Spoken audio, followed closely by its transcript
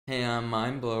Hey, I'm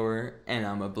Mindblower, and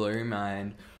I'm a blow your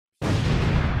mind. I'm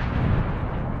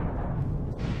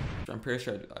pretty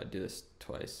sure I do this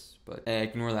twice, but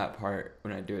ignore that part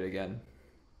when I do it again.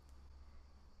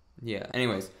 Yeah,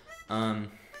 anyways,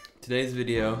 today's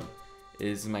video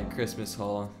is my Christmas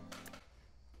haul.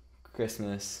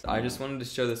 Christmas. I just wanted to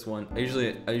show this one. I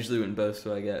usually wouldn't boast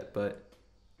what I get, but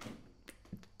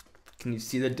can you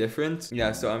see the difference?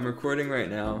 Yeah, so I'm recording right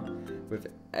now with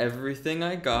everything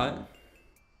I got,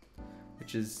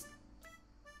 which is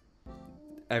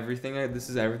this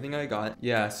is everything I got.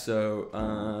 Yeah, so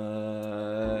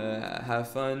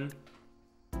have fun.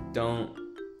 Don't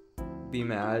be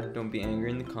mad, don't be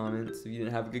angry in the comments if you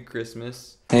didn't have a good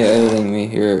Christmas. Hey, editing me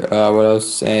here. What I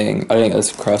was saying, I think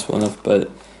that's crossable enough,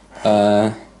 but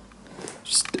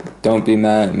just don't be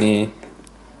mad at me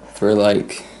for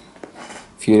like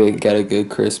if you didn't get a good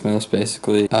Christmas,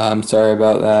 basically. I'm sorry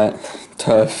about that.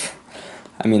 Tough.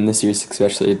 I mean, this year's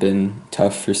especially been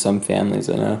tough for some families,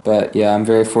 I know. But yeah, I'm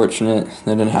very fortunate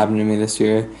that didn't happen to me this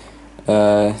year.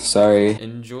 Sorry.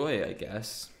 Enjoy, I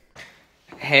guess.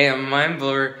 Hey, I'm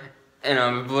Mindblower, and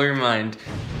I'm a blow your mind.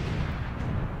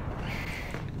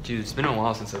 Dude, it's been a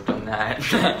while since I've done that.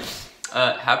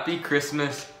 Happy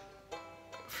Christmas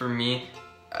for me.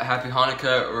 Happy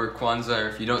Hanukkah or Kwanzaa, or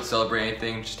if you don't celebrate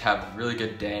anything, just have a really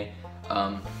good day.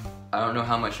 I don't know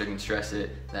how much I can stress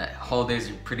it, that holidays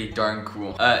are pretty darn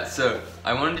cool. So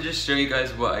I wanted to just show you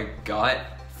guys what I got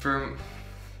for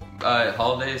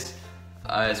holidays.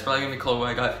 It's probably gonna be called what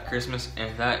I got for Christmas, and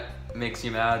if that makes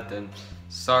you mad, then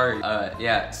sorry.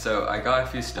 Yeah, so I got a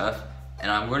few stuff,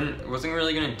 and I wasn't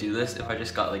really gonna do this if I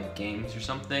just got like games or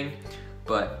something,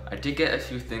 but I did get a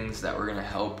few things that were gonna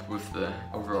help with the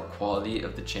overall quality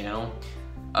of the channel.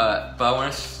 But I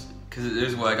want to, because it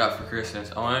is what I got for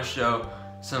Christmas, I want to show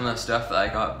some of the stuff that I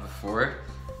got before,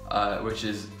 which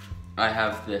is, I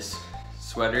have this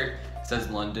sweater, it says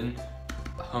London,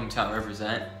 hometown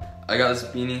represent. I got this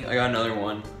beanie, I got another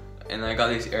one, and I got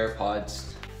these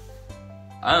AirPods.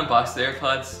 I unboxed the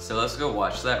AirPods, so let's go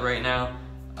watch that right now.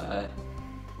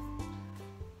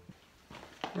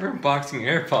 We're unboxing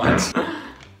AirPods.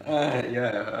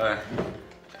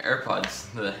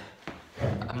 AirPods,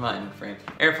 I'm not in the frame.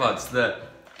 AirPods, the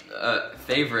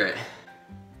favorite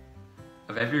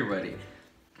of everybody.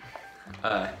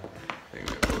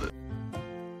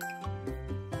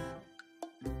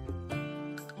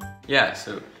 Yeah,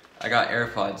 so I got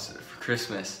AirPods for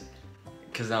Christmas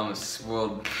because I'm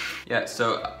spoiled. Yeah,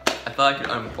 so I thought I could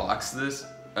unbox this.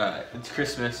 It's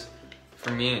Christmas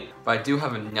for me, but I do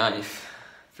have a knife.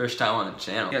 First time on the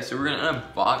channel. Yeah, so we're gonna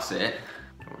unbox it.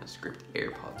 I want to scrape the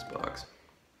AirPods box.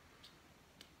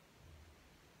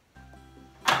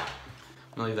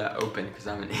 I'm gonna leave that open because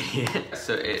I'm an idiot.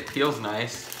 So it feels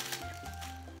nice.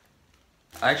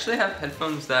 I actually have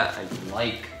headphones that I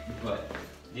like, but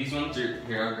these ones are,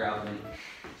 here, I'll grab them.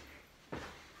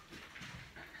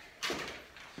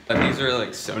 These are like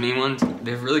Sony ones.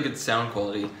 They have really good sound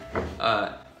quality.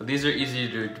 But these are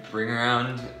easy to bring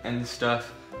around and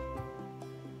stuff.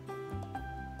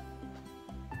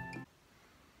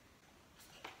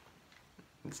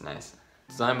 It's nice.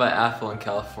 Designed by Apple in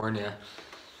California.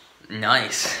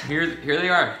 Nice. Here they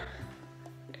are.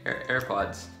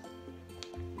 AirPods.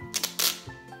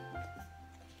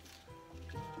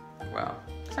 Wow.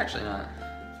 It's actually not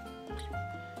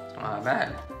that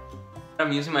bad.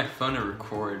 I'm using my phone to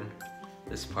record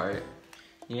this part.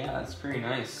 Yeah, it's pretty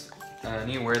nice. I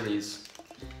need to wear these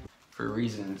for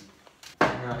reasons.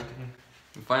 I'm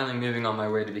finally moving on my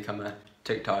way to become a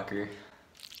TikToker.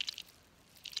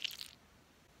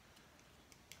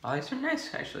 Oh, these are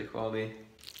nice, actually, quality.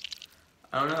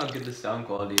 I don't know how good the sound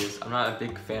quality is. I'm not a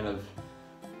big fan of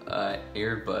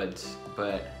earbuds,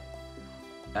 but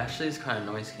actually it's kind of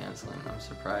noise canceling. I'm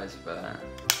surprised by that.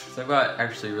 So I've got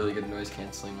actually really good noise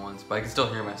canceling ones, but I can still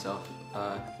hear myself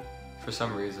for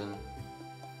some reason.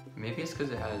 Maybe it's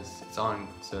because it's on,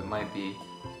 so it might be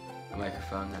a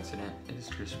microphone that's in it. It's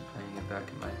just playing it back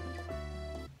in my...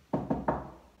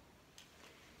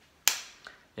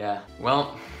 Yeah,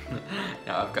 well,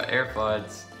 now I've got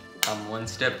AirPods. I'm one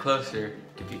step closer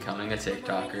to becoming a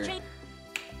TikToker.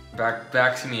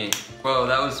 Back to me. Whoa,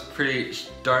 that was pretty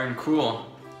darn cool.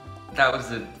 That was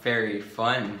very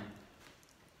fun.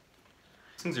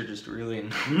 These things are just really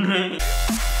annoying.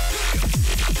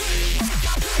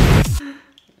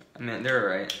 I mean, they're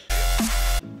alright.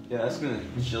 Yeah, that's gonna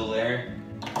chill there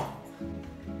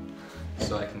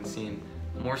so I can seem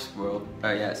more spoiled.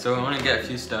 Alright, yeah, so I want to get a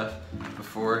few stuff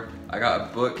before. I got a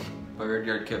book by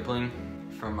Rudyard Kipling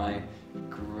from my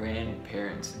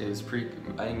grandparents. It was I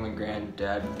think my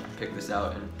granddad picked this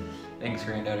out, and thanks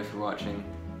granddad if you're watching.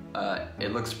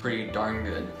 It looks pretty darn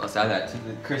good. Let's add that to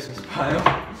the Christmas pile.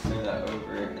 Move that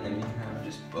over, and then we can have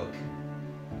just book.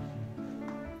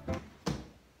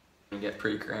 Get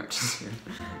pretty cramped soon.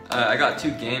 I got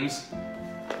 2 games.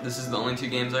 This is the only 2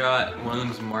 games I got. One of them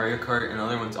is Mario Kart, and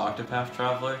another one's Octopath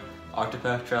Traveler.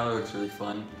 Octopath Traveler looks really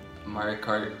fun. Mario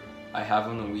Kart, I have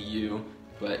on the Wii U,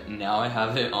 but now I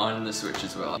have it on the Switch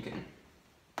as well.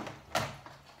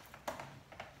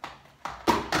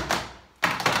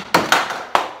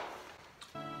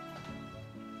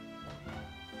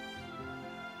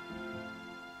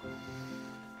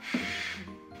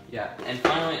 Yeah, and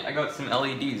finally I got some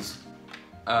LEDs,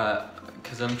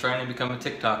 because I'm trying to become a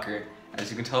TikToker, as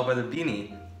you can tell by the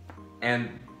beanie and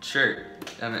shirt,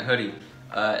 hoodie.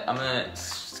 I'm gonna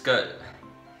skip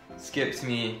to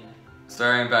me,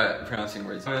 sorry I'm bad at pronouncing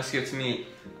words. I'm gonna skip to me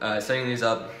setting these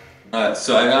up.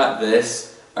 So I got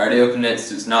this, I already opened it,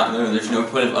 so it's not, there's no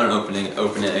point of unopening,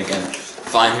 open it again.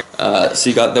 Fine. So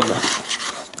you got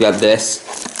this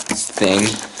thing.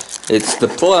 It's the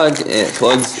plug, and it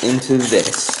plugs into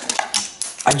this.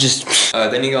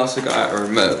 Then you also got a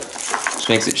remote, which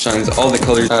makes it shines all the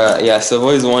colors. Yeah, so I've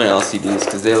always wanted LCDs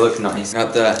because they look nice.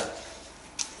 Got the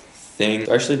thing.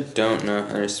 I actually don't know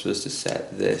how you're supposed to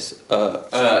set this.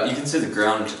 You can see the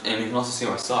ground, and you can also see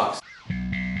my socks.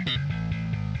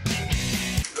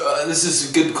 This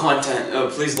is good content.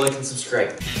 Please like and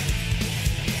subscribe.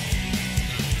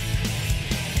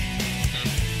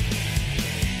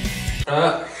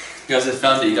 You guys have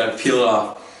found it, you gotta peel it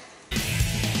off.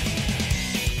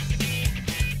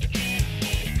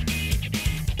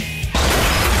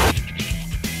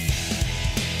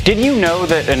 Did you know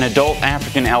that an adult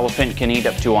African elephant can eat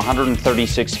up to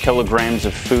 136 kilograms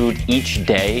of food each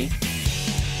day?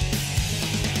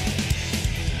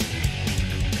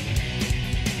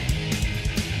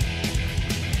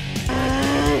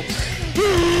 I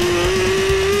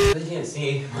can't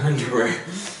see my underwear.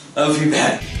 That would be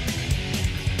bad.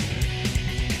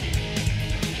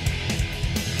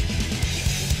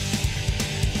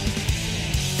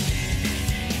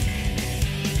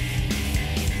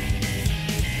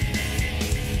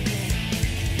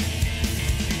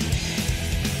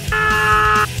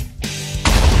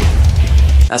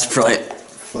 That's probably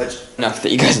enough that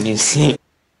you guys need to see.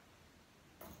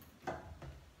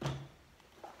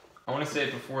 I want to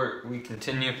say before we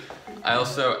continue, I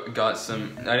also got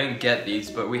some, I didn't get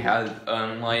these, but we had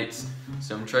lights,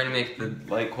 so I'm trying to make the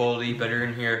light quality better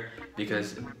in here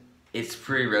because it's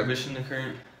pretty rubbish in the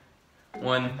current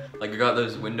one. Like I got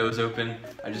those windows open,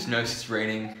 I just noticed it's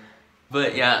raining.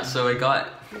 But yeah, so I got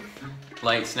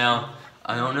lights now.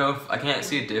 I don't know if, I can't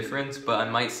see a difference, but I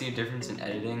might see a difference in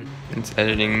editing. It's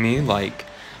editing me like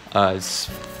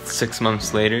 6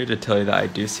 months later to tell you that I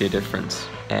do see a difference.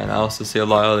 And I also see a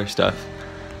lot of other stuff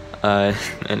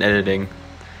in editing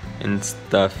and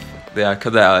stuff. Yeah,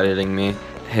 cut that out, editing me.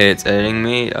 Hey, it's editing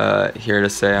me. Here to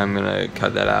say I'm gonna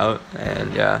cut that out,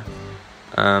 and yeah.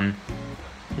 I'm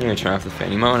gonna turn off the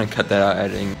fan. You might want to cut that out.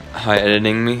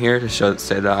 Editing me here to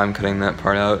say that I'm cutting that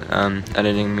part out.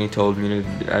 Editing me told me to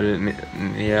edit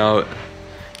me out.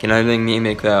 Editing me,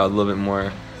 make that a little bit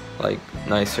more like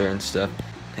nicer and stuff.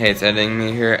 Hey, it's editing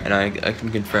me here, and I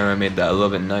can confirm I made that a little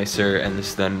bit nicer and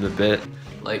this then a bit.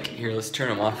 Like here, let's turn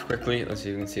them off quickly. Let's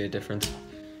see if we can see a difference.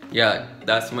 Yeah,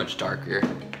 that's much darker.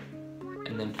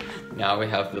 And then now we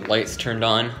have the lights turned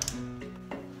on.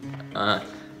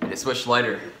 It's much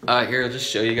lighter. Here, I'll just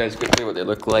show you guys quickly what they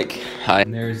look like. Hi.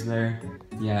 And there's there.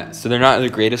 Yeah, so they're not the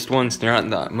greatest ones. They're not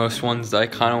the most ones that I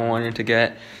kind of wanted to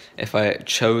get if I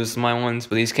chose my ones.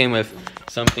 But these came with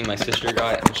something my sister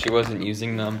got, and she wasn't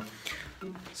using them.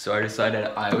 So I decided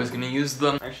I was going to use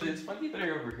them. Actually, it's might be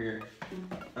better over here.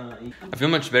 I feel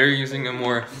much better using a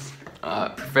more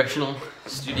professional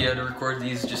studio to record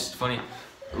these just funny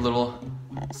little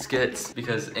skits,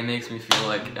 because it makes me feel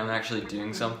like I'm actually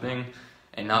doing something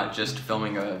and not just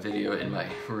filming a video in my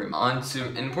room. On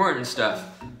to important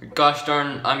stuff. Gosh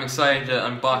darn, I'm excited to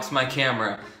unbox my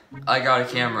camera. I got a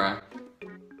camera.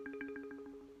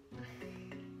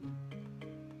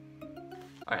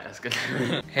 Alright, that's good.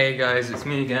 Hey guys, it's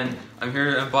me again. I'm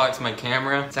here to unbox my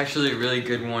camera. It's actually a really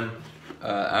good one.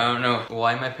 I don't know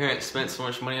why my parents spent so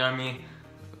much money on me,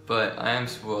 but I am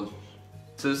spoiled.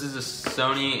 So this is a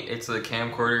Sony, it's a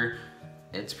camcorder.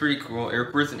 It's pretty cool. It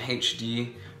records in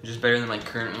HD, which is better than my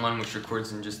current one, which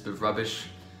records in just the rubbish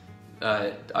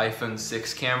iPhone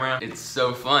 6 camera. It's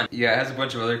so fun. Yeah, it has a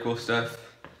bunch of other cool stuff.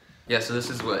 Yeah, so this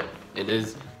is what it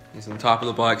is. It's on top of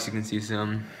the box. You can see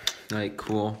some like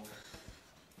cool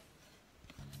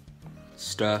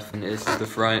stuff, and this is the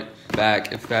front,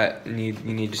 back. If that you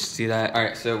need to see that. All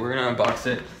right, so we're gonna unbox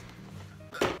it.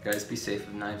 Guys, be safe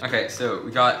with knives. Okay, so we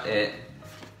got it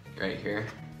right here.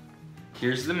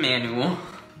 Here's the manual.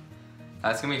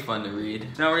 That's gonna be fun to read.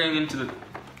 Now we're getting into the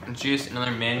juice, another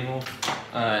manual.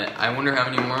 I wonder how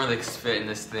many more like fit in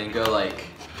this thing. Go like,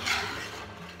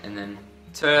 and then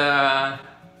ta-da!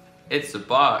 It's the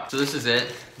box. So this is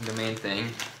it, the main thing.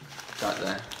 Got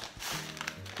that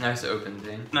nice open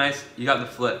thing. Nice, you got the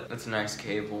flip. That's a nice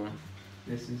cable.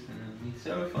 This is gonna be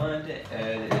so fun to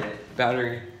edit.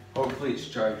 Battery, hopefully it's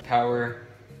charged. Power,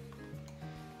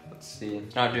 let's see,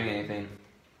 it's not doing anything.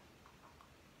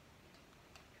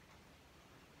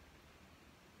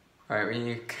 Alright, we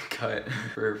need to cut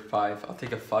for 5. I'll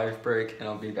take a 5 break and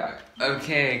I'll be back.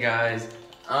 Okay guys,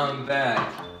 I'm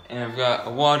back. And I've got a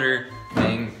water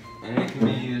thing and it can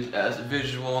be used as a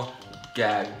visual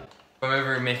gag. If I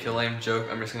ever make a lame joke,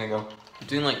 I'm just gonna go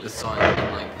doing like the song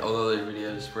in like all the other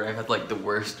videos where I've had like the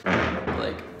worst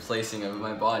like placing of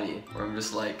my body. Where I'm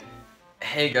just like,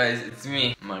 hey guys, it's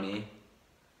me. Money.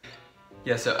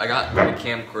 Yeah, so I got my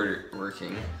camcorder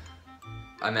working.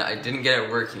 I mean, I didn't get it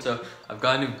working. So I've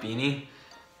got a new beanie.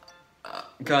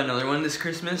 Got another one this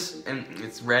Christmas, and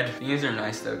it's red. Beanies are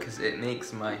nice though, because it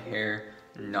makes my hair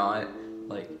not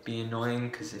like be annoying,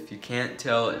 because if you can't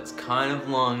tell, it's kind of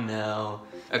long now.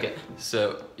 Okay,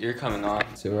 so you're coming on.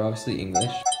 So we're obviously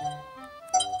English.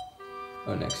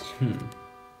 Oh, next.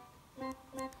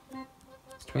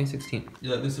 It's 2016.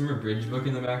 Yeah, there's some bridge book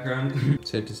in the background.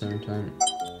 Set to summertime.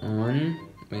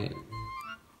 Wait.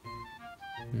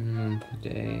 Month,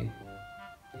 day.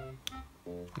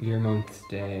 Year, month,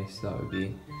 day, so that would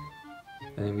be,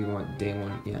 I think we want day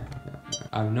 1, yeah.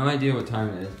 I have no idea what time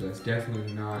it is, but it's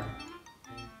definitely not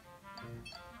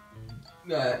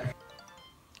that.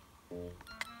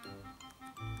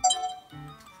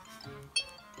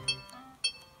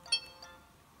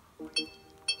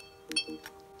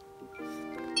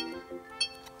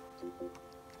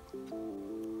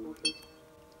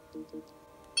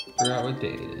 Forgot what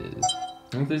day it is.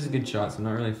 I think there's a good shot, so I'm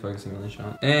not really focusing on the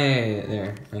shot. Hey,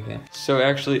 there, okay. So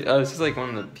actually, this is like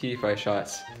one of the PewDiePie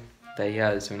shots that he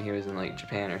has when he was in like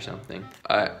Japan or something.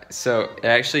 So it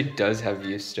actually does have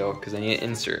views still, because I need to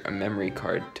insert a memory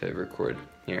card to record.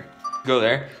 Here, go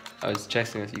there. I was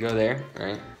checking this, you go there,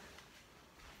 right?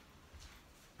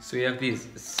 So we have these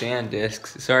sand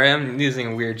discs. Sorry, I'm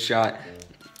using a weird shot.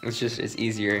 It's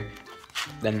easier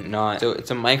than not. So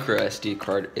it's a micro SD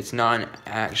card. It's not an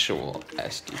actual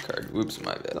SD card. Whoops,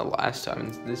 my bad. The last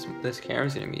time this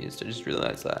camera's gonna be used, I just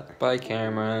realized that. Bye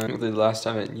camera. Hopefully the last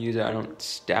time I use it, I don't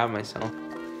stab myself.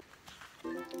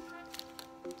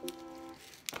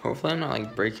 Hopefully I'm not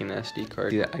like breaking the SD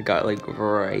card. Yeah, I got like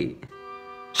right.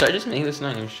 Should I just make this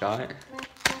not a new shot?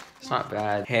 It's not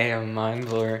bad. Hey, I'm Mind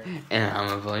Blower, and I'm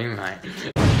gonna blow your mind.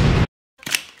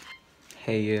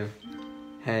 Hey you.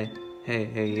 Hey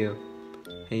you.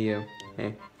 Hey you,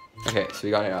 hey. Okay, so we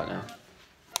got it out now.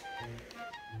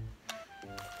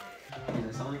 Does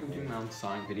it sound like I'm doing my own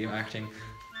song video acting?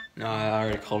 No, I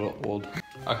already called it old.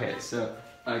 Okay, so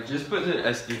I just put the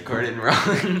SD card in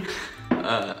wrong.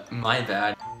 My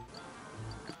bad.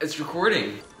 It's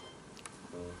recording.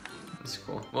 That's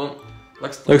cool. Well,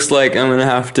 looks like I'm gonna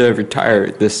have to retire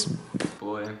this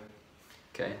boy.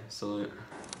 Okay, salute.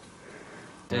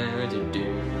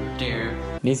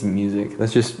 Need some music.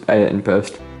 Let's just edit and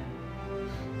post.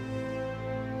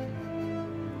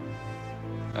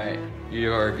 Alright,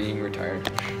 you are being retired.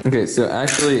 Okay, so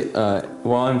actually,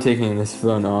 while I'm taking this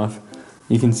phone off,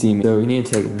 you can see me. So we need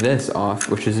to take this off,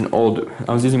 which is an old,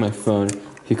 I was using my phone,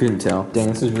 if you couldn't tell. Dang,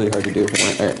 this is really hard to do.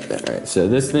 Alright, so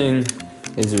this thing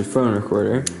is your phone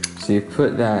recorder. So you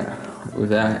put that with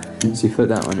that, so you put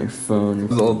that on your phone.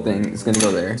 This old thing is gonna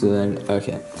go there. So then,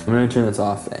 okay, I'm gonna turn this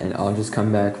off and I'll just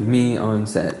come back with me on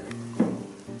set.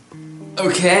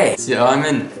 Okay, so I'm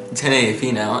in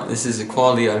 1080p now. This is a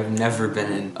quality I've never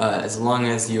been in. As long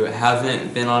as you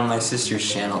haven't been on my sister's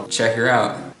channel, check her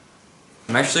out.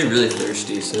 I'm actually really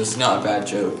thirsty, so this is not a bad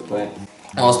joke, but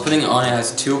while I was putting it on, it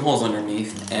has 2 holes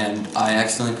underneath, and I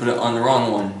accidentally put it on the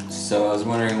wrong one, so I was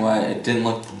wondering why it didn't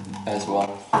look as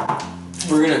well.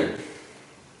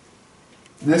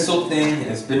 This whole thing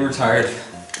has been retired.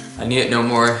 I need it no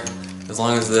more. As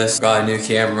long as this got a new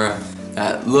camera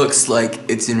that looks like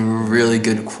it's in really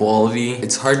good quality.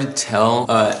 It's hard to tell.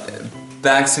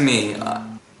 Back to me.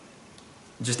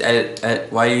 Just edit.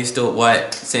 Sam, why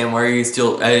are you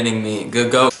still editing me?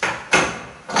 Go.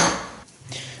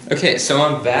 Okay, so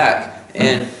I'm back,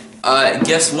 and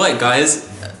guess what, guys?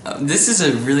 This is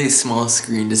a really small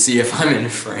screen to see if I'm in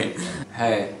frame.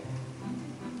 Hey,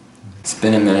 it's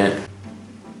been a minute.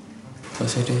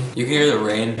 What's I doing? You can hear the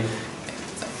rain.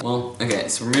 Well, okay,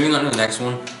 so we're moving on to the next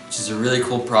one, which is a really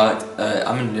cool product.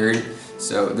 I'm a nerd,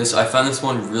 So I found this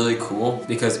one really cool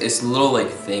because it's a little like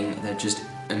thing that just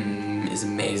is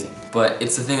amazing. But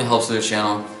it's the thing that helps with the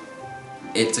channel.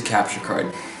 It's a capture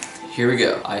card. Here we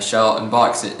go. I shall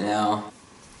unbox it now.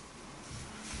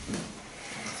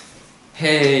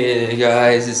 Hey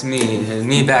guys, it's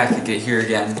me back here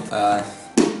again.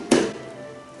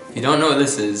 If you don't know what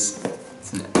this is,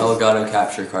 it's an Elgato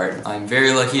capture card. I'm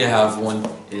very lucky to have one.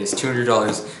 It is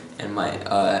 $200, and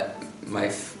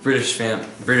my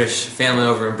British family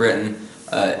over in Britain,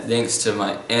 thanks to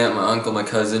my aunt, my uncle, my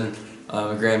cousin,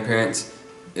 my grandparents.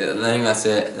 Yeah, I think that's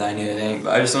it. I need to thank,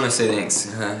 but I just want to say thanks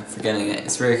for getting it.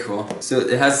 It's very cool. So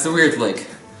it has the weird like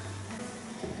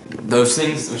those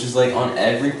things, which is like on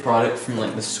every product from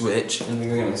like the Switch. And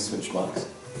we're getting a Switch box.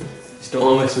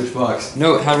 Stole my Switch box.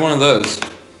 No, it had one of those.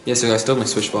 Yeah, so I stole my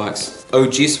Switch box.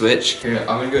 OG Switch. Here,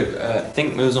 I'm gonna go. I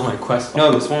think it was on my Quest.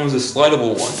 No, this one was a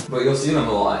slidable one. But you'll see them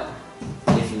a lot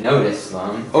if you notice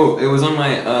them. Oh, it was on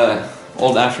my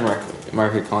old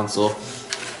aftermarket console.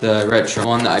 The retro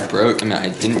one that I broke. I mean, I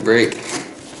didn't break.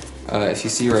 If you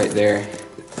see right there,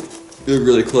 they're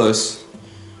really close.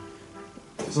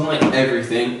 It's on like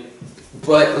everything.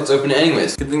 But let's open it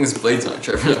anyways. Good thing this blade's not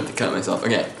sharp enough to cut myself.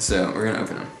 Okay, so we're gonna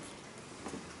open them.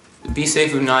 Be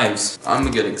safe with knives. I'm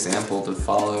a good example to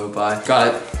follow by.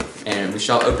 Got it, and we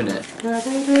shall open it.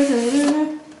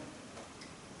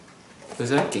 Was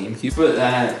that GameCube? Put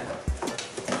that.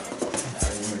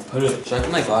 Should I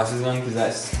put my glasses on because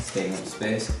that's taking up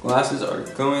space? Glasses are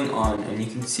going on, and you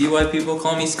can see why people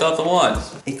call me Scott the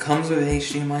Watts. It comes with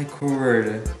HDMI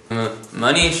cord.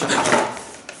 Money.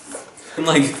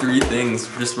 Like 3 things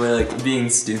just by like being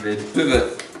stupid.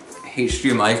 The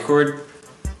HDMI cord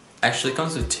actually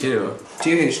comes with 2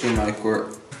 HDMI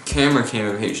cord. Camera came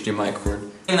with HDMI cord.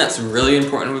 And that's really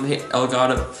important with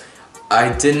Elgato.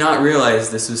 I did not realize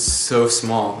this was so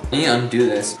small. I need to undo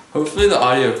this. Hopefully the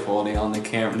audio quality on the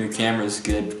new camera is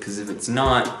good, because if it's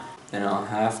not, then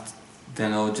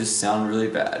then it'll just sound really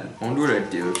bad. I wonder what I'd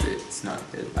do if it's not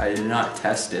good. I did not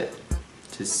test it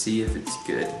to see if it's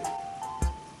good.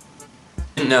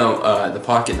 No, the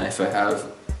pocket knife I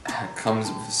have comes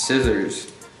with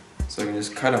scissors, so I can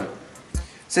just cut them.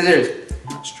 Scissors!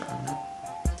 I'm not strong enough.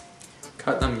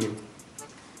 Cut them, you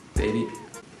baby.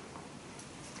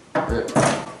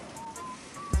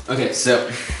 Okay, so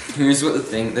here's what the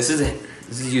thing. This is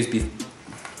USB.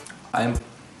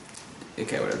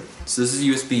 Okay, whatever. So this is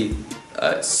USB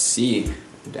C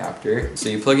adapter. So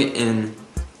you plug it in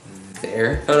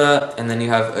there, and then you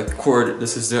have a cord.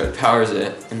 This is what powers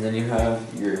it, and then you have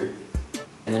your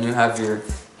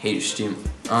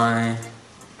HDMI.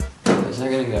 Is that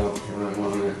gonna go? One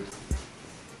moment.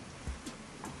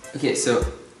 Okay, so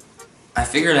I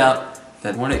figured out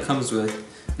that one it comes with,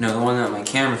 no, the one that my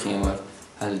camera came with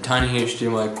has a tiny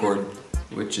HDMI cord,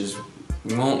 which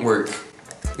won't work.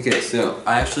 Okay, so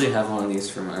I actually have one of these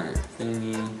for my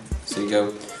thingy. So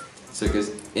it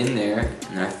goes in there,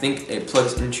 and I think it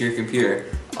plugs into your computer.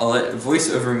 I'll let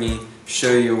VoiceOver Me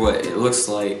show you what it looks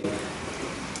like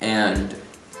and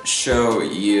show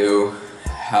you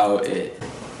how it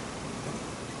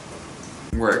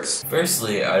works.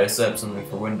 Firstly, I just set up something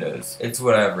for Windows. It's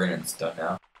whatever, and it's done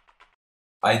now.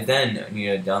 I then need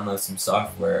to download some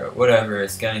software, whatever,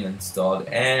 it's getting installed,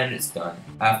 and it's done.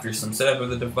 After some setup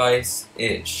of the device,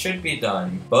 it should be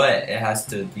done, but it has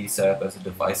to be set up as a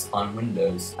device on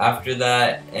Windows. After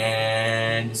that,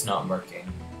 and it's not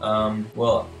working.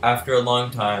 Well, after a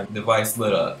long time, the device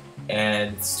lit up,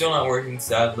 and it's still not working,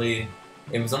 sadly.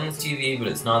 It was on the TV, but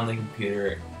it's not on the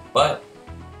computer, but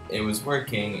it was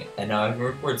working, and now I can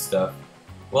record stuff.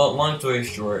 Well, long story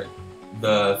short,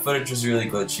 the footage was really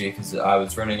glitchy because I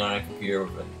was running on a computer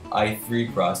with an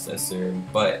i3 processor,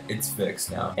 but it's fixed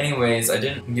now. Anyways, I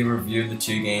didn't give a review of the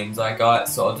 2 games I got,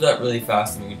 so I'll do that really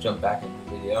fast and we can jump back into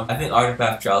the video. I think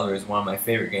Octopath Traveler is one of my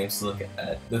favorite games to look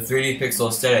at. The 3D pixel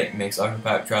aesthetic makes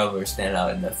Octopath Traveler stand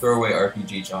out in the throwaway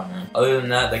RPG genre. Other than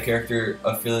that, the character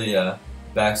Ophelia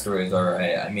backstory is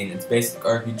alright. I mean, it's basic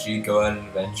RPG, go out and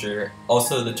adventure.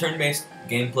 Also, the turn-based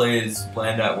gameplay is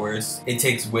bland at worst. It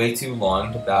takes way too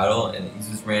long to battle, and it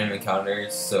uses random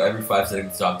encounters, so every 5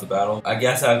 seconds stop the battle. I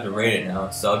guess I have to rate it now,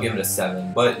 so I'll give it a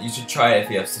 7. But you should try it if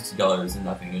you have $60 and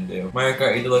nothing to do. Mario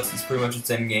Kart 8 Deluxe is pretty much the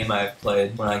same game I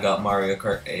played when I got Mario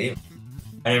Kart 8.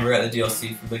 I never got the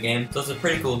DLC for the game, so it's a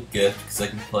pretty cool gift because I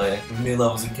can play with new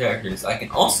levels and characters. I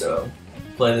can also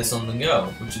play this on the go,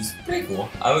 which is pretty cool.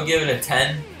 I would give it a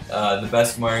 10. The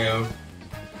best Mario.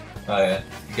 Get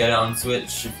it on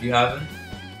Switch if you haven't,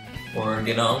 or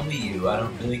get it on Wii U. I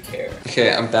don't really care.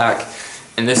 Okay, I'm back,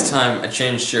 and this time I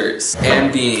changed shirts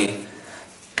and beanie.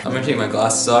 I'm gonna take my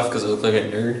glasses off because I look like a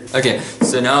nerd. Okay,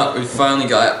 so now we finally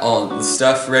got all the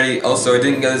stuff ready. Also, I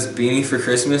didn't get this beanie for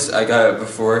Christmas. I got it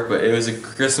before, but it was a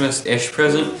Christmas-ish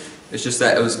present. It's just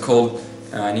that it was cold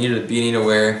and I needed a beanie to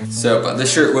wear. So, but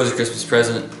this shirt was a Christmas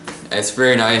present. It's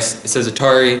very nice. It says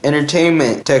Atari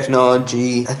Entertainment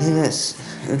Technology. I think that's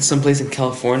someplace in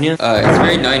California. It's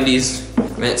very 90s,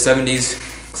 70s,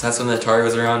 because that's when the Atari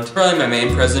was around. Probably my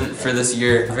main present for this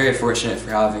year. I'm very fortunate for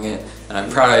having it, and I'm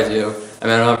proud I do. I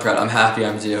mean, I'm not proud, I'm happy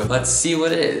I do. Let's see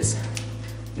what it is.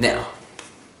 Now.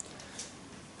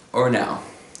 Or now.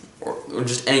 Or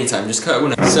just anytime, just cut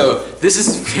one. So, this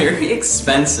is very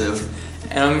expensive,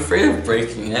 and I'm afraid of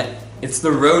breaking it. It's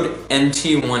the Rode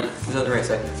NT1, is that the right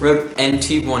side? Rode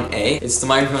NT1A. It's the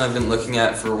microphone I've been looking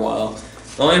at for a while.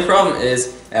 The only problem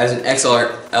is, it has an XLR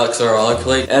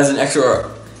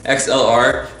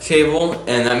cable,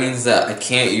 and that means that I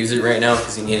can't use it right now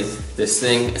because you need this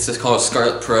thing. It's just called a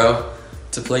Scarlett Pro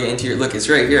to plug it into your, look, it's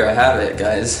right here, I have it,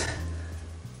 guys.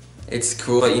 It's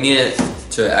cool, but you need it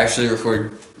to actually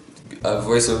record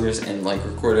voiceovers and like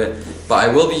record it, but I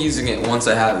will be using it once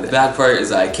I have it. The bad part is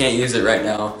that I can't use it right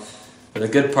now, but the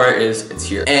good part is it's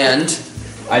here. And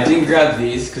I didn't grab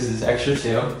these because it's extra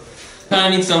too.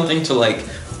 Kind of need something to like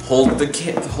hold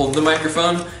the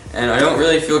microphone, and I don't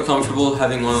really feel comfortable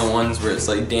having one of the ones where it's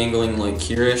like dangling like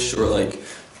here-ish or like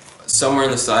somewhere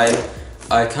on the side.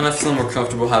 I kind of feel more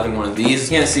comfortable having one of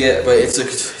these. You can't see it, but it's a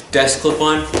desk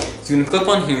clip-on. So you can clip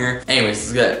on here.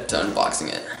 Anyways, let's get to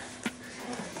unboxing it.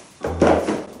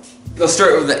 Let's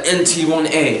start with the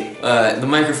NT1A, the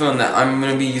microphone that I'm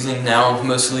going to be using now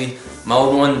mostly. My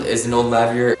old one is an old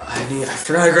lavalier. I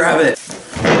forgot to grab it.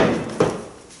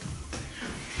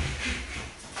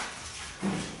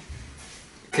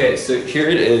 Okay, so here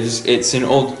it is. It's an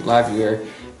old lavalier,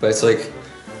 but it's like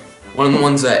one of the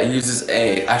ones that uses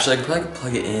a, actually I could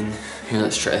plug it in. Here,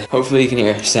 let's try. Hopefully you can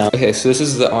hear sound. Okay, so this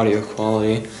is the audio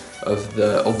quality of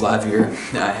the old lavalier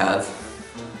that I have.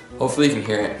 Hopefully you can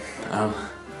hear it. I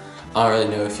don't really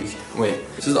know if you can.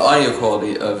 Wait, this is the audio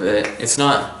quality of it. It's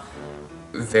not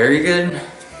very good.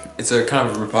 It's a kind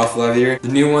of a rip-off lavalier. The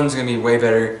new one's gonna be way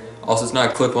better. Also, it's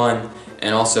not a clip-on,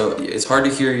 and also it's hard to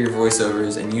hear your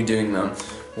voiceovers and you doing them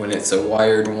when it's a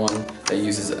wired one that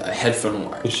uses a headphone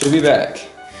wire. We should be back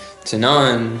to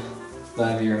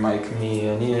non-lavalier mic me.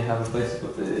 I need to have a place to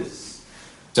put this.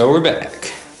 So we're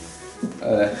back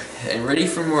and ready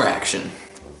for more action.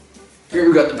 Here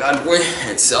we got the bad boy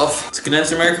itself. It's a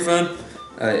condenser microphone.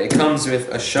 It comes with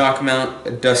a shock mount,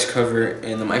 a dust cover,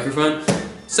 and the microphone.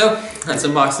 So let's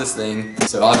unbox this thing.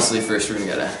 So obviously first we're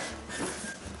gonna get a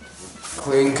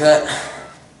clean cut.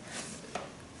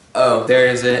 Oh, there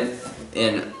is it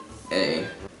in a,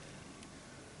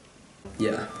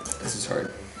 yeah, this is hard.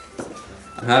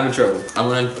 I'm having trouble. I'm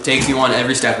gonna take you on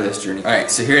every step of this journey. All right,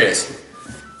 so here it is.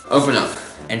 Open up,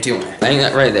 NT1. I think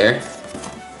that right there.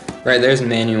 Right there's the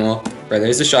manual. Right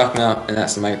there's the shock mount, and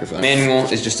that's the microphone. Manual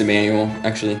is just a manual,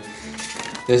 actually.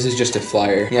 This is just a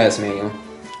flyer. Yeah, it's manual.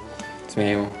 It's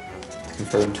manual.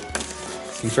 Confirmed.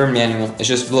 Confirmed manual. It's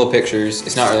just little pictures.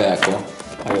 It's not really that cool.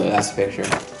 Oh, really, that's a picture.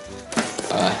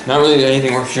 Not really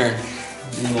anything worth sharing.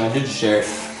 You know, I did share it.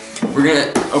 We're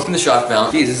gonna open the shock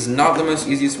mount. Geez, this is not the most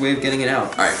easiest way of getting it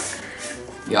out. All right,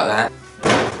 you got that?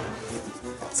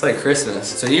 It's like Christmas.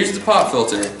 So here's the pop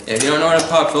filter. If you don't know what a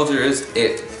pop filter is,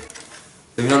 it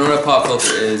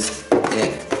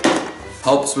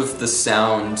helps with the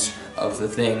sound of the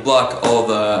thing. Block all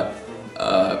the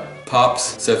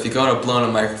pops. So if you go to blow on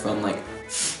a microphone, like,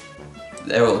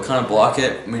 it will kind of block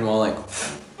it. Meanwhile, like,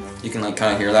 you can like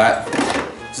kind of hear that.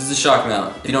 This is the shock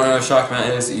mount. If you don't know what a shock mount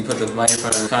is, you put the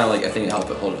microphone on, kind of like, I think it helps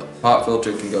it hold up. Pop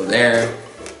filter can go there.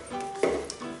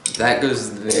 That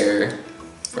goes there,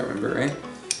 if I remember right.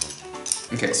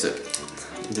 Okay, so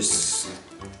you just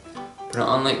put it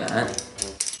on like that.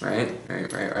 Right. I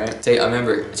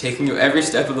remember taking you every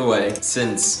step of the way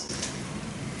since.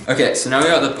 Okay, so now we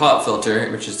got the pop filter,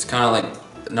 which is kind of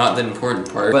like not the important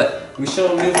part, but we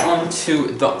shall move on to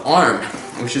the arm,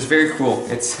 which is very cool.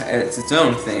 It's its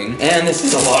own thing, and this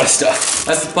is a lot of stuff.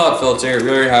 That's the pop filter. We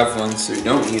already have one, so we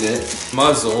don't need it.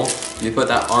 Muzzle, you put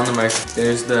that on the microphone.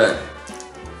 There's the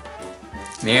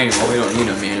manual. We don't need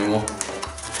a manual,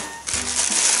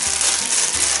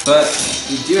 but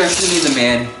we do actually need the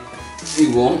manual.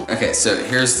 Okay, so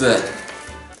here's the.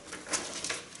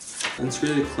 It's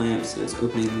really clamped, so it's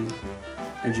opening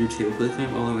edge of your table. Put the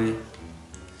clamp all the way.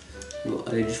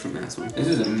 Little edge from this one. This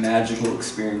is a magical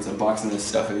experience unboxing this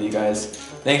stuff with you guys.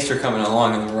 Thanks for coming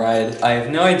along on the ride. I have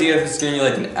no idea if it's gonna be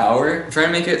like an hour. I'm trying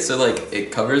to make it so like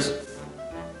it covers.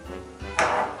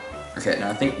 Okay, now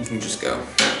I think you can just go.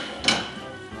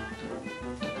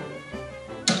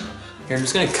 Here, I'm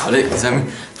just gonna cut it because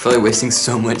I'm probably wasting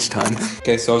so much time.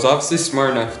 Okay, so I was obviously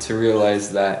smart enough to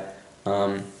realize that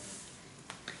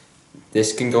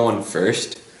this can go on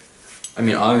first. I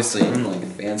mean, obviously in like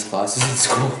advanced classes in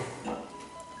school.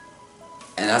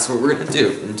 And that's what we're gonna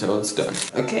do until it's done.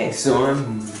 Okay, so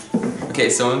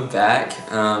I'm back.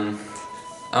 I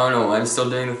don't know, I'm still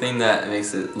doing the thing that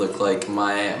makes it look like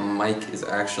my mic is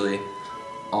actually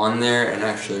on there and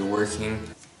actually working.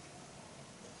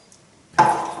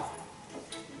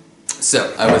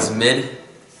 So, I was mid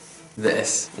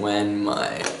this when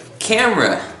my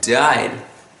camera died.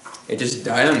 It just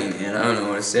died on me, man. I don't know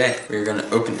what to say. We're gonna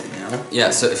open it now. Yeah,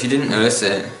 so if you didn't notice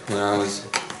it when I was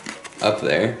up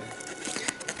there,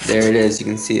 there it is. You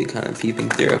can see it kind of peeping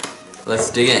through.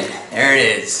 Let's dig in. There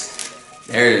it is.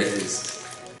 There it is.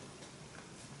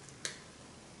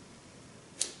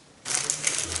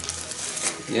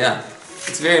 Yeah,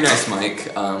 it's a very nice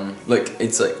mic. Look,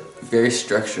 it's like very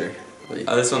structured.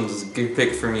 This one's a good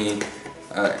pick for me.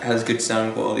 It has good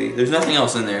sound quality. There's nothing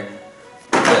else in there,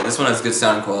 but this one has good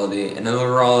sound quality, and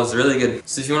overall it's really good.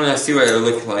 So if you want to see what it would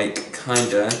look like,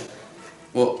 kinda,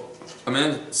 well, I'm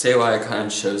gonna say why I kind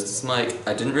of chose this mic.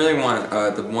 I didn't really want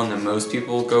the one that most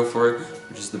people go for,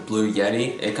 which is the Blue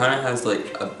Yeti. It kind of has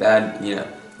like a bad, you know,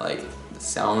 like the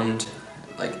sound,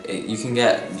 like you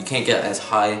can't get as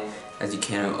high as you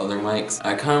can with other mics.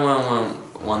 I kind of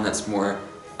want one that's more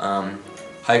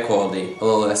high quality, a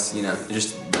little less, you know,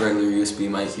 just regular USB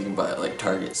mic you can buy at like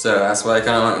Target. So that's why I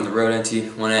kind of went with the Rode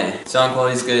NT1A. Sound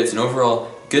quality is good. It's an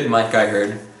overall good mic, I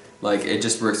heard. Like, it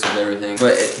just works with everything.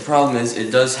 But the problem is,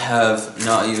 it does have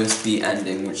not USB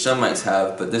ending, which some mics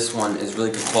have, but this one is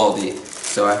really good quality.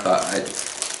 So I thought I'd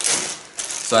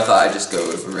just go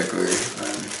with a regular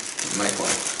mic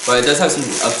one. But it does have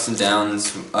some ups and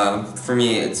downs. For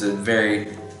me, it's a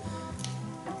very,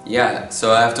 yeah,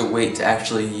 so I have to wait to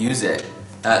actually use it.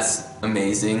 That's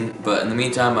amazing, but in the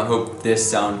meantime, I hope this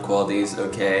sound quality is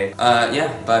okay.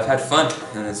 Yeah, but I've had fun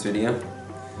in this video.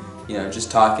 You know,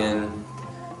 just talking.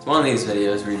 It's one of these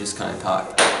videos where you just kind of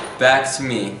talk. Back to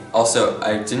me. Also,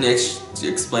 I didn't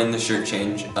explain the shirt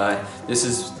change. This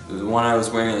is the one I was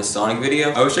wearing in the Sonic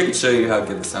video. I wish I could show you how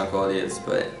good the sound quality is,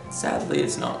 but sadly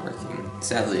it's not working.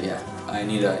 Sadly, yeah.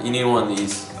 You need one of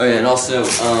these. Oh yeah, and also,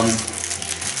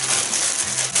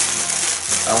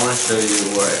 I want to show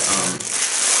you what,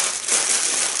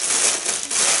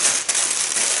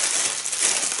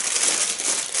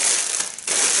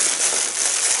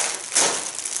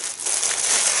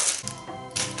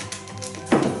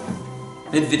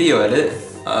 mid-video edit.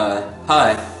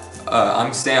 Hi,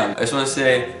 I'm Sam. I just want to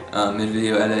say,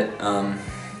 mid-video edit,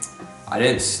 I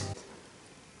didn't,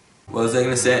 what was I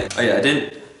going to say? Oh yeah,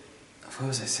 what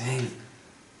was I saying?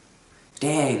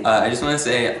 Dang. I just want to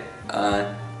say,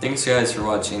 thanks guys for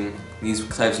watching these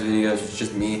types of videos. It's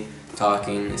just me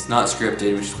talking. It's not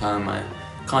scripted, which is kind of my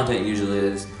content usually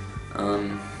is.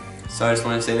 So I just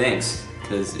want to say thanks,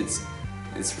 because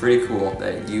it's pretty cool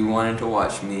that you wanted to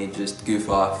watch me just goof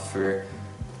off for,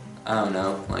 I don't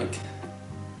know, like,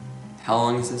 how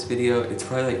long is this video? It's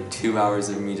probably like 2 hours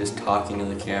of me just talking to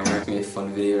the camera. It's gonna be a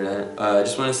fun video tonight. I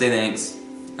just want to say thanks.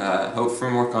 Hope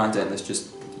for more content that's just,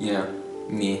 you know,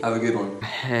 me. Have a good one.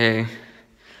 Hey,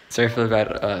 sorry for the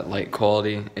bad light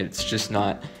quality. It's just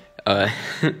not,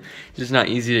 just not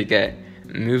easy to get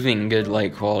moving good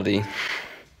light quality,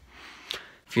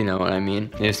 if you know what I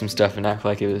mean. There's some stuff and act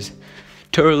like it was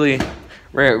totally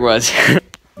where it was.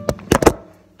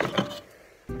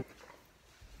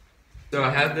 So I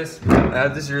had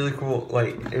this really cool,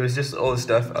 like, it was just all the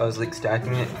stuff. I was like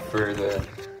stacking it for the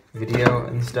video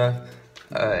and stuff.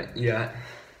 Yeah.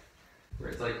 Where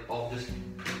it's like all just,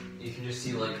 you can just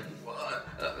see like,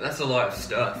 that's a lot of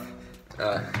stuff.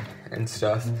 And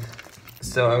stuff.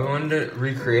 So I wanted to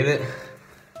recreate it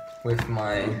with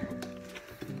my,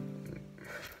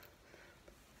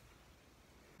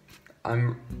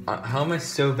 how am I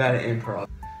so bad at improv?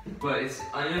 But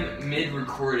I am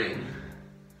mid-recording.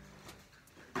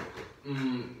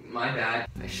 My bad.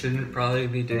 I shouldn't probably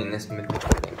be doing this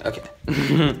mid-recording. Okay.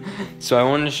 So I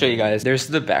wanted to show you guys, there's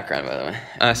the background by the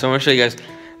way. So I want to show you guys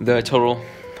the total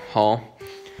haul.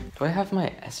 Do I have my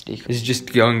SD? It's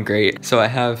just going great. So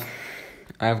I've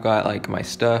got like my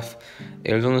stuff.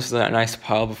 It was on this nice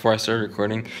pile before I started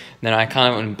recording. Then I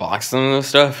kind of unboxed some of the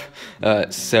stuff.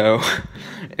 So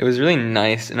it was really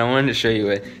nice and I wanted to show you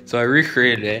it. So I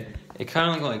recreated it. It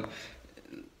kind of looked like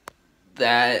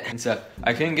that and stuff.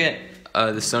 I couldn't get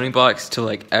the Sony box to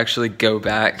like actually go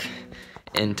back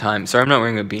in time. Sorry, I'm not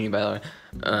wearing a beanie by the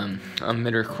way. I'm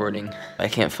mid-recording. I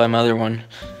can't find my other one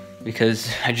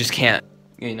because I just can't.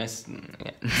 Yeah, nice.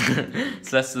 Yeah.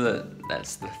 So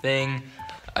that's the thing.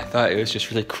 I thought it was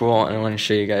just really cool and I want to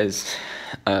show you guys.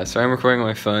 So I'm recording on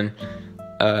my phone.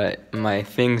 My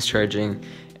thing's charging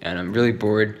and I'm really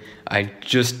bored. I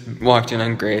just walked in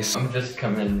on Grace. I'm just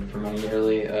coming for my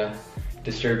yearly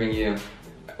disturbing you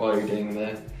while you're doing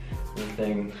the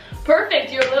thing.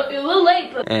 Perfect, you're a little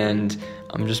late, but... And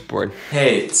I'm just bored.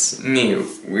 Hey, it's me,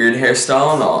 weird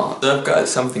hairstyle and all. So I've got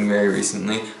something very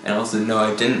recently, and also no,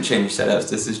 I didn't change setups.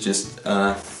 This is just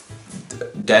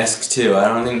desk 2. I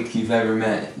don't think you've ever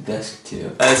met desk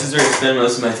 2. This is where I spend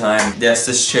most of my time. Yes,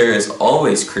 this chair is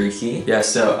always creaky. Yeah,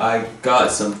 so I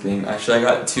got something. Actually, I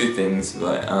got 2 things,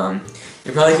 but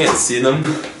you probably can't see them.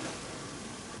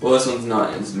 Well, this one's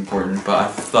not as important, but I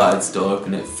thought I'd still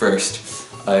open it first.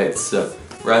 It's a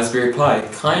Raspberry Pi,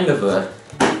 kind of a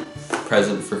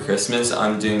present for Christmas.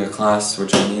 I'm doing a class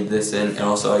which I need this in, and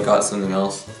also I got something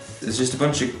else. It's just a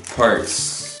bunch of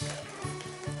parts.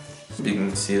 You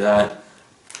can see that.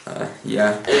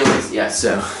 Yeah. Anyways, yeah,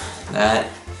 so that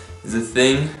is the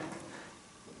thing.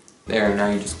 There, now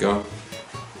you just go.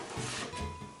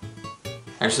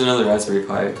 Actually, another Raspberry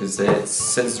Pi because it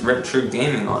says retro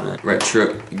gaming on it.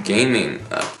 Retro gaming.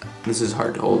 This is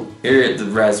hard to hold. Here, the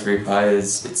Raspberry Pi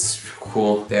is. It's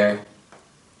cool. There.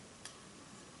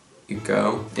 You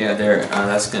go. Yeah, there.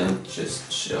 That's gonna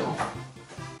just chill.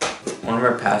 One of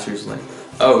our pastors like,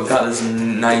 oh, we got this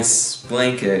nice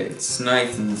blanket. It's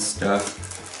nice and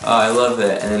stuff. Oh, I love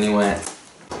it. And then he went,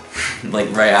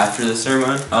 like right after the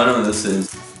sermon. I don't know what this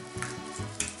is.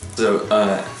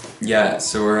 So, yeah,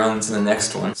 so we're on to the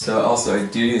next one. So also, I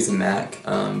do use a Mac.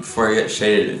 Before I get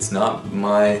shaded, it's not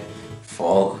my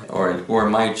fault or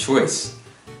my choice.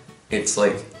 It's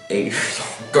like 8 years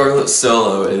old. Scarlet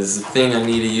Solo is the thing I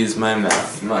need to use my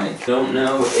Mac. Don't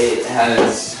know, it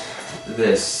has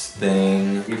this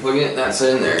thing. You plug it that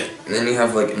side in there, and then you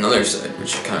have like another side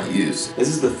which you kind of use. This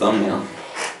is the thumbnail.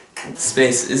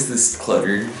 Space is this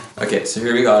cluttered. Okay, so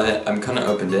here we got it. I'm kind of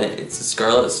opened it. It's a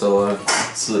Scarlet Solo.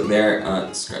 So look there.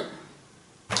 So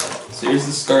here's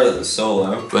the Scarlet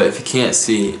Solo. But if you can't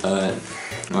see,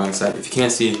 wrong side. If you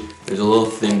can't see, there's a little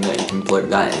thing that you can plug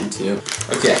that into.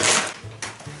 Okay.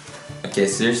 Okay,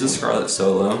 so here's the Scarlet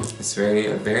Solo. It's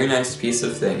a very nice piece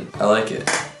of thing. I like it.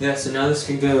 Yeah, so now this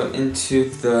can go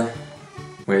into the.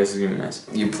 Wait, this is gonna be nice.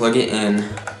 You plug it in.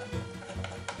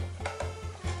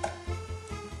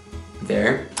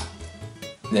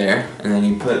 There, and then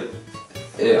you put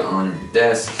it on your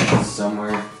desk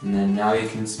somewhere, and then now you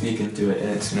can speak into it and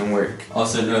it's gonna work.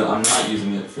 Also, no, I'm not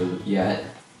using it for yet.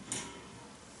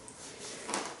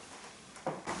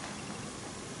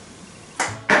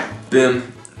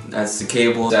 Boom, that's the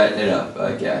cable. Set it up,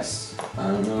 I guess. I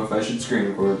don't know if I should screen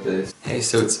record this. Hey,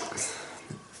 so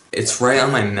it's right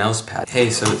on my mouse pad. Hey,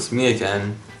 so it's me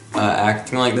again.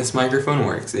 Acting like this microphone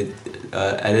works.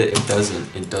 Edit,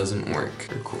 it doesn't work.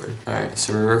 Record. Alright,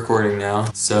 so we're recording now.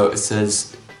 So it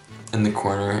says in the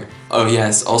corner. Oh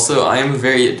yes, also I am a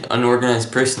very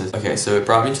unorganized person. Okay, so it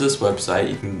brought me to this website.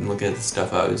 You can look at the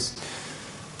stuff I was.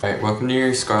 Alright, welcome to your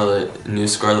new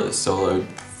Scarlet Solo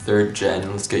 3rd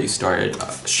gen. Let's get you started.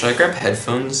 Should I grab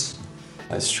headphones?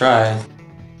 Let's try.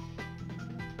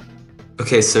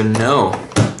 Okay, so no.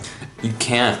 You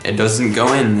can't. It doesn't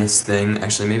go in this thing.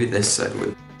 Actually, maybe this side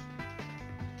would.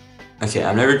 Okay,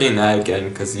 I'm never doing that again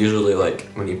because usually, like,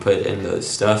 when you put in the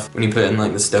stuff, like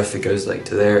the stuff, it goes like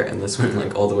to there, and this went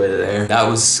like all the way to there. That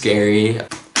was scary.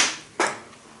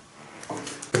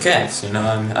 Okay, so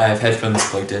now I have headphones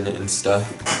plugged in and stuff,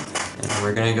 and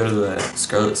we're gonna go to the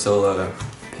Scarlet Solo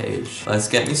page. Let's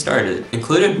get me started.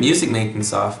 Included music making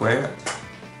software.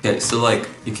 Okay, so like,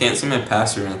 you can't see my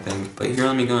password or anything, but here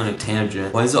let me go on a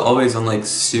tangent. Why is it always on like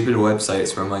stupid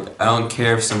websites where I'm like, I don't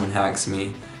care if someone hacks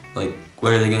me. Like,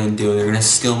 what are they gonna do? They're gonna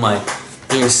steal they're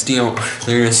gonna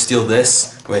steal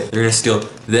this. Wait, they're gonna steal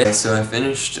this. So I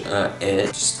finished it,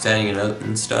 just setting it up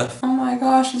and stuff. Oh my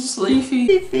gosh, it's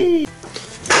Leafy.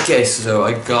 Okay, so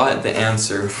I got the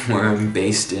answer where I'm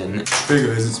based in. Hey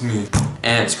guys, it's me.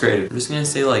 And it's created. I'm just gonna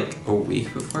say like a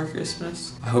week before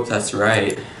Christmas. I hope that's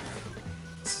right.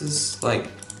 This is like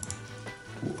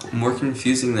more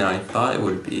confusing than I thought it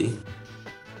would be.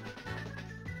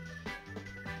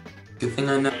 Good thing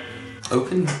I know.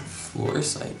 Open floor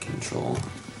site control.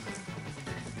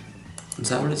 Is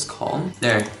that what it's called?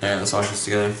 There, let's watch this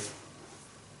together.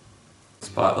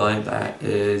 Spotlight, that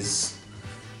is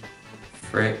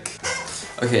frick.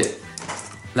 Okay,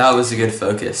 that was a good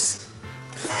focus.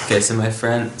 Okay, so my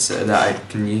friend said that I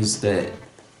can use the.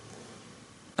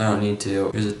 I don't need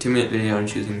to. There's a 2-minute video on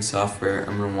choosing software.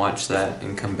 I'm gonna watch that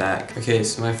and come back. Okay,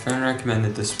 so my friend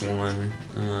recommended this one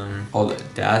called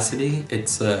Audacity.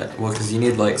 It's well, cause you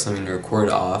need like something to record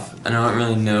off, and I don't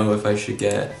really know if I should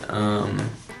get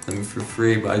them for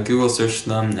free, but I Google searched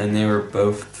them and they were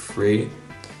both free.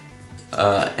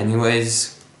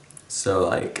 Anyways, so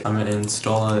like I'm gonna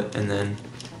install it and then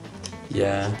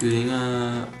yeah, doing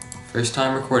first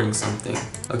time recording something.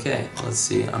 Okay, let's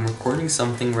see. I'm recording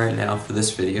something right now for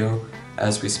this video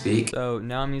as we speak. So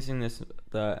now I'm using this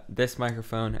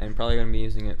microphone and probably gonna be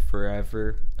using it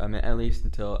forever. I mean, at least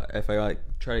until if I like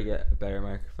try to get a better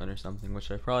microphone or something,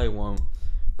 which I probably won't.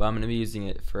 But I'm gonna be using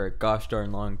it for a gosh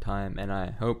darn long time, and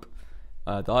I hope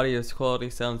the audio quality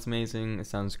sounds amazing. It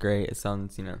sounds great. It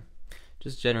sounds, you know,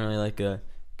 just generally like a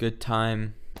good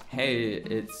time. Hey,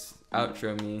 it's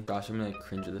outro me. Gosh, I'm gonna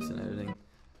cringe at this in editing.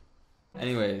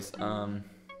 Anyways,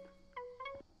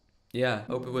 yeah,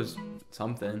 hope it was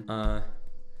something.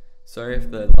 Sorry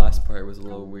if the last part was a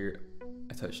little weird.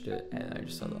 I touched it and I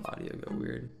just saw the audio go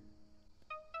weird.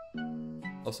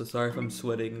 Also, sorry if I'm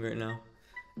sweating right now.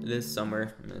 It is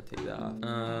summer. I'm gonna take that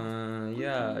off.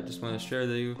 Yeah, I just want to share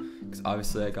with you because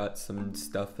obviously I got some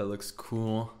stuff that looks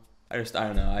cool. I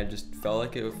don't know. I just felt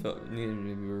like it needed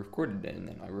to be recorded, and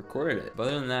then I recorded it. But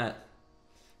other than that,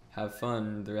 have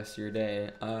fun the rest of your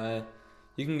day.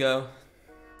 You can go.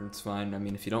 It's fine. I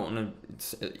mean, if you don't want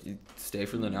to stay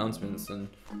for the announcements and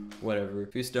whatever.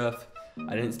 Few stuff.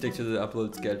 I didn't stick to the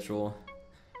upload schedule,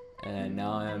 and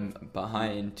now I'm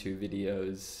behind 2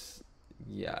 videos.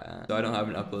 Yeah, so I don't have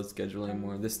an upload schedule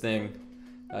anymore. This thing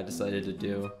I decided to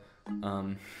do,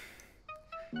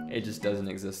 it just doesn't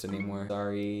exist anymore.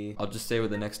 Sorry. I'll just say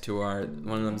what the next 2 are.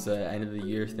 One of them's the end of the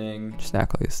year thing. Just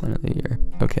act like it's the end of the year.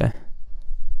 Okay.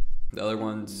 The other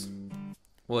one's,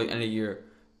 well, like end of year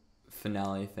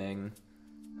finale thing.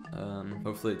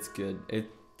 Hopefully it's good.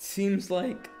 It seems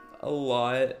like a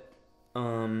lot,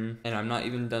 and I'm not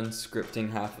even done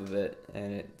scripting half of it,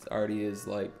 and it already is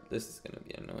like, this is gonna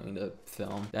be annoying to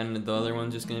film. And the other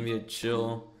one's just gonna be a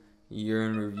chill year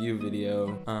in review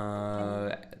video.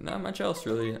 Not much else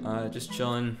really. Just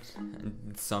chilling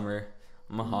in summer.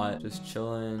 I'm hot, just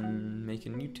chilling,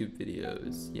 making YouTube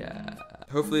videos. Yeah.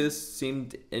 Hopefully this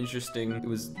seemed interesting. It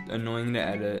was annoying to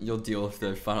edit. You'll deal with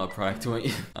the final product, won't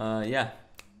you? Yeah.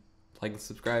 Like and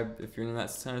subscribe if you're into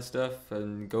that kind of stuff,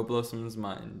 and go blow someone's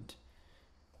mind.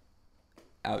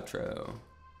 Outro.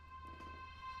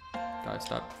 Gotta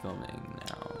stop filming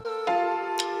now.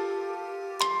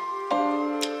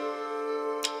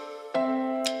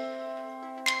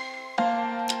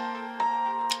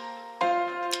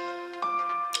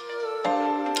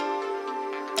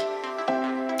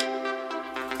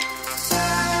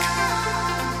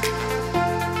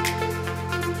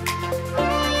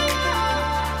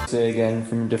 Say again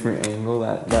from a different angle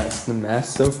that's the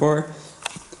mess so far.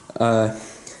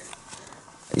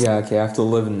 Yeah, okay, I have to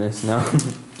live in this now.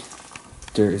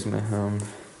 Dirt is my home.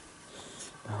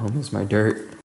 My home is my dirt.